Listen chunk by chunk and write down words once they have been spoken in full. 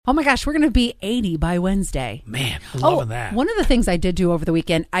Oh my gosh, we're going to be 80 by Wednesday. Man, I'm loving that. One of the things I did do over the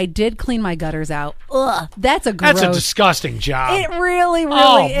weekend, I did clean my gutters out. Ugh, that's a disgusting job. It really, is.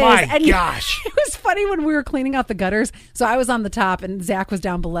 Oh my gosh. It was funny when we were cleaning out the gutters. So I was on the top and Zach was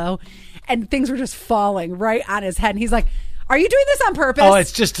down below and things were just falling right on his head. And he's like, "Are you doing this on purpose?" Oh,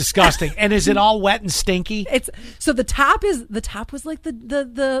 it's just disgusting. And is it all wet and stinky? So the top was like the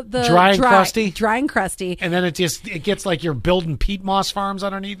dry and crusty, and then it gets like you're building peat moss farms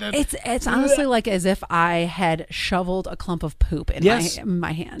underneath it. It's honestly like as if I had shoveled a clump of poop in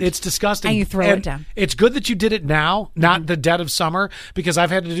my hand. It's disgusting. And you throw it down. It's good that you did it now, not the dead of summer, because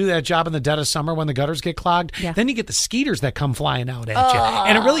I've had to do that job in the dead of summer when the gutters get clogged. Yeah. Then you get the skeeters that come flying out at you,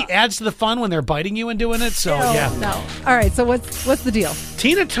 and it really adds to the fun when they're biting you and doing it. So no. All right. So what's the deal?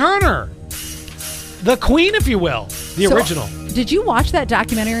 Tina Turner, the queen, if you will, the original. Did you watch that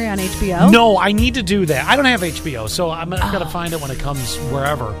documentary on HBO? No, I need to do that. I don't have HBO, so I'm going to find it when it comes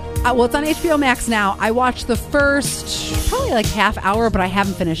wherever. Well, it's on HBO Max now. I watched the first probably like half hour, but I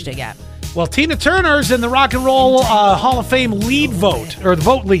haven't finished it yet. Well, Tina Turner's in the Rock and Roll Hall of Fame lead vote, or the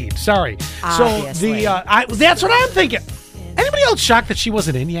vote lead, sorry. Obviously. So that's what I'm thinking. Anybody else shocked that she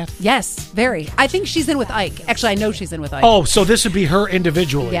wasn't in yet? Yes, very. I think she's in with Ike. Actually, I know she's in with Ike. Oh, so this would be her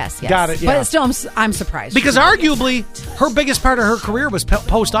individually. Yes. Got it, yeah. But still, I'm surprised. Because arguably, her biggest part of her career was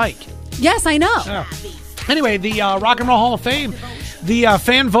post-Ike. Yes, I know. Yeah. Anyway, the Rock and Roll Hall of Fame, the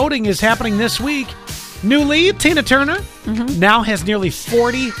fan voting is happening this week. New lead, Tina Turner, now has nearly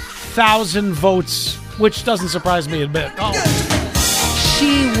 40,000 votes, which doesn't surprise me a bit. Oh.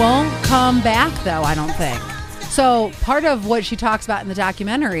 She won't come back, though, I don't think. So part of what she talks about in the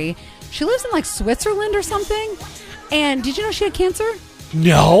documentary, she lives in like Switzerland or something. And did you know she had cancer?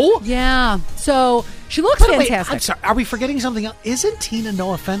 No. Yeah. So she looks fantastic. Wait, I'm sorry. Are we forgetting something else? Isn't Tina,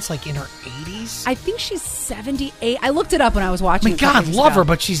 no offense, like in her 80s? I think she's 78. I looked it up when I was watching. My God, love her,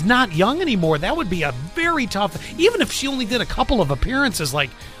 but she's not young anymore. That would be a very tough, even if she only did a couple of appearances,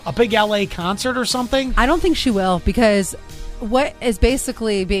 like a big LA concert or something. I don't think she will, because what is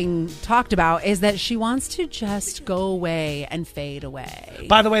basically being talked about is that she wants to just go away and fade away.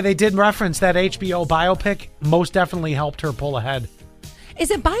 By the way, they did reference that HBO biopic most definitely helped her pull ahead.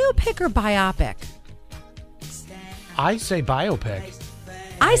 Is it biopic or biopic? I say biopic.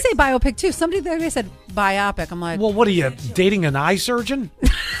 I say biopic too. Somebody the other day said biopic. I'm like, well, what are you, dating an eye surgeon?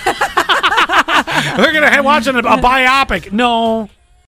 We're going to watch a biopic. No.